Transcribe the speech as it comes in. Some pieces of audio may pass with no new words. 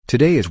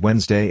Today is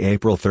Wednesday,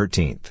 April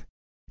 13th.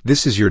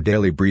 This is your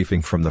daily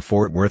briefing from the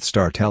Fort Worth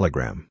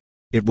Star-Telegram.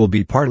 It will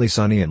be partly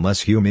sunny and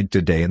less humid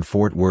today in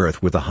Fort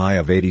Worth with a high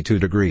of 82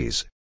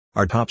 degrees.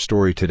 Our top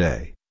story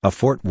today, a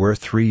Fort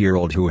Worth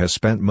 3-year-old who has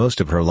spent most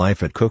of her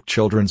life at Cook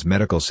Children's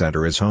Medical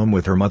Center is home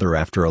with her mother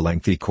after a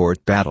lengthy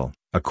court battle,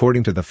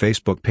 according to the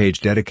Facebook page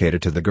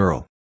dedicated to the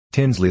girl.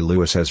 Tinsley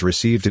Lewis has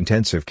received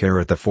intensive care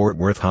at the Fort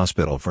Worth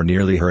Hospital for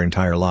nearly her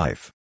entire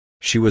life.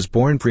 She was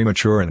born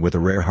premature and with a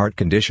rare heart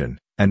condition,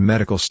 and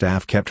medical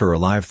staff kept her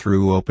alive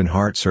through open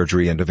heart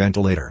surgery and a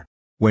ventilator.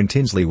 When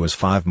Tinsley was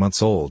 5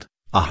 months old,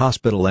 a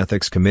hospital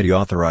ethics committee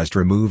authorized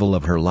removal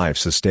of her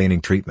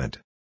life-sustaining treatment.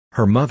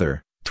 Her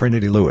mother,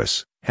 Trinity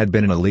Lewis, had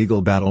been in a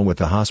legal battle with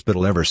the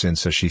hospital ever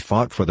since as she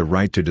fought for the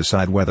right to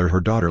decide whether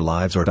her daughter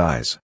lives or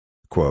dies.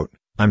 Quote,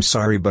 "I'm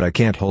sorry but I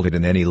can't hold it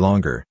in any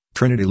longer,"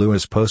 Trinity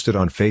Lewis posted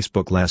on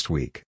Facebook last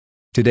week.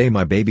 "Today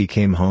my baby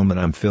came home and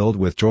I'm filled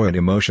with joy and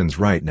emotions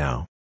right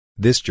now.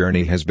 This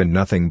journey has been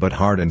nothing but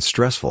hard and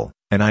stressful,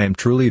 and I am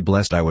truly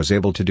blessed I was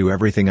able to do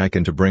everything I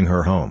can to bring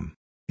her home."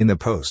 In the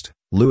post,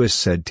 Lewis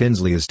said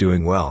Tinsley is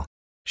doing well.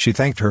 She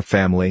thanked her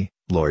family,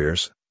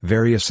 lawyers,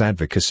 various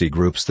advocacy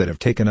groups that have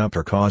taken up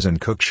her cause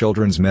and Cook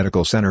Children's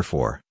Medical Center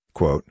for,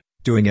 quote,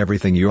 "doing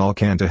everything you all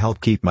can to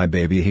help keep my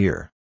baby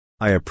here.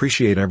 I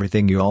appreciate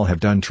everything you all have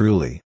done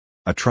truly."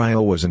 A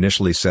trial was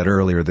initially set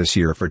earlier this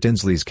year for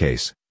Tinsley's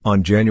case,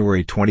 on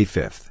January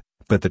 25,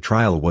 but the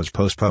trial was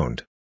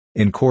postponed.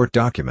 In court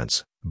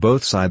documents,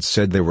 both sides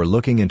said they were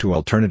looking into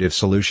alternative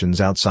solutions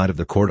outside of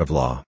the court of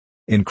law.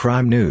 In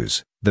crime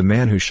news, the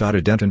man who shot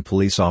a Denton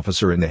police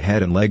officer in the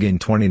head and leg in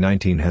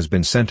 2019 has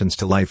been sentenced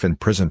to life in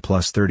prison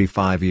plus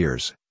 35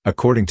 years,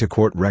 according to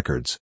court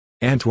records.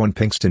 Antoine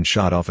Pinkston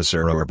shot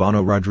Officer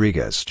Urbano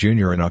Rodriguez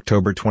Jr. in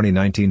October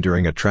 2019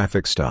 during a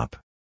traffic stop.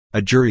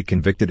 A jury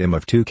convicted him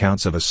of 2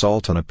 counts of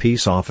assault on a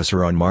peace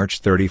officer on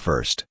March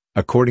 31,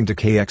 according to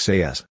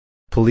KXAS.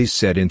 Police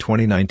said in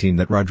 2019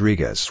 that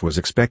Rodriguez was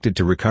expected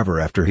to recover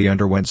after he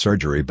underwent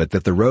surgery but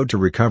that the road to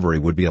recovery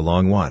would be a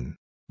long one.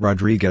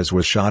 Rodriguez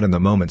was shot in the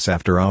moments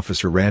after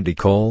Officer Randy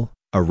Cole,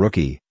 a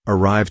rookie,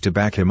 arrived to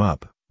back him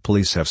up,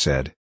 police have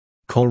said.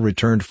 Cole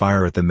returned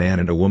fire at the man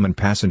and a woman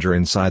passenger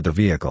inside the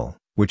vehicle,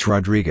 which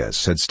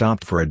Rodriguez had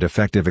stopped for a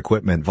defective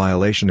equipment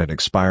violation and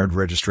expired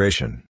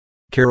registration.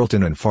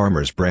 Carrollton and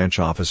Farmers Branch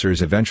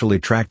officers eventually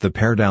tracked the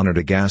pair down at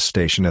a gas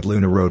station at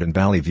Luna Road and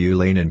Valley View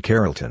Lane in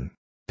Carrollton.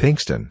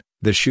 Pinkston,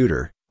 the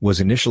shooter, was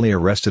initially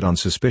arrested on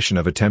suspicion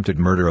of attempted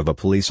murder of a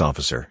police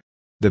officer.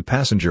 The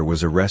passenger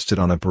was arrested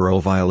on a parole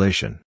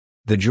violation.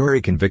 The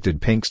jury convicted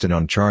Pinkston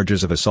on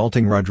charges of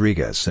assaulting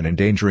Rodriguez and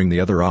endangering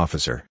the other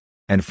officer.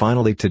 And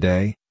finally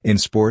today, in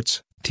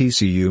sports,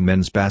 TCU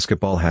men's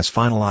basketball has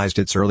finalized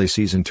its early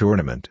season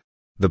tournament.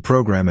 The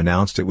program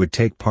announced it would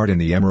take part in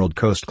the Emerald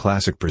Coast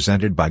Classic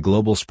presented by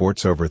Global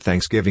Sports over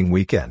Thanksgiving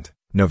weekend,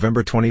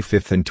 November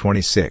 25th and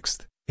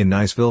 26th, in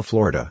Niceville,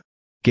 Florida.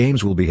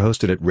 Games will be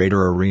hosted at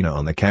Raider Arena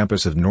on the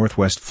campus of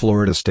Northwest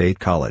Florida State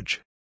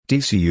College.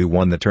 TCU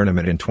won the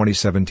tournament in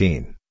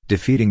 2017,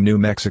 defeating New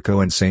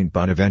Mexico and St.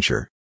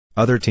 Bonaventure.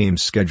 Other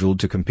teams scheduled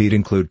to compete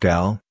include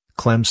Cal,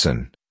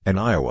 Clemson, and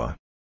Iowa.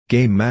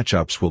 Game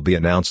matchups will be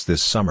announced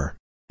this summer.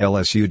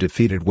 LSU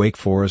defeated Wake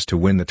Forest to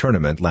win the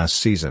tournament last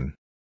season.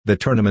 The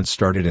tournament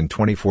started in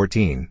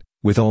 2014,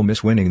 with Ole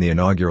Miss winning the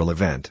inaugural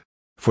event.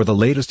 For the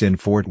latest in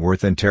Fort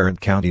Worth and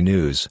Tarrant County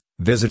news,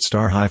 visit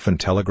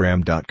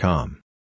star-telegram.com.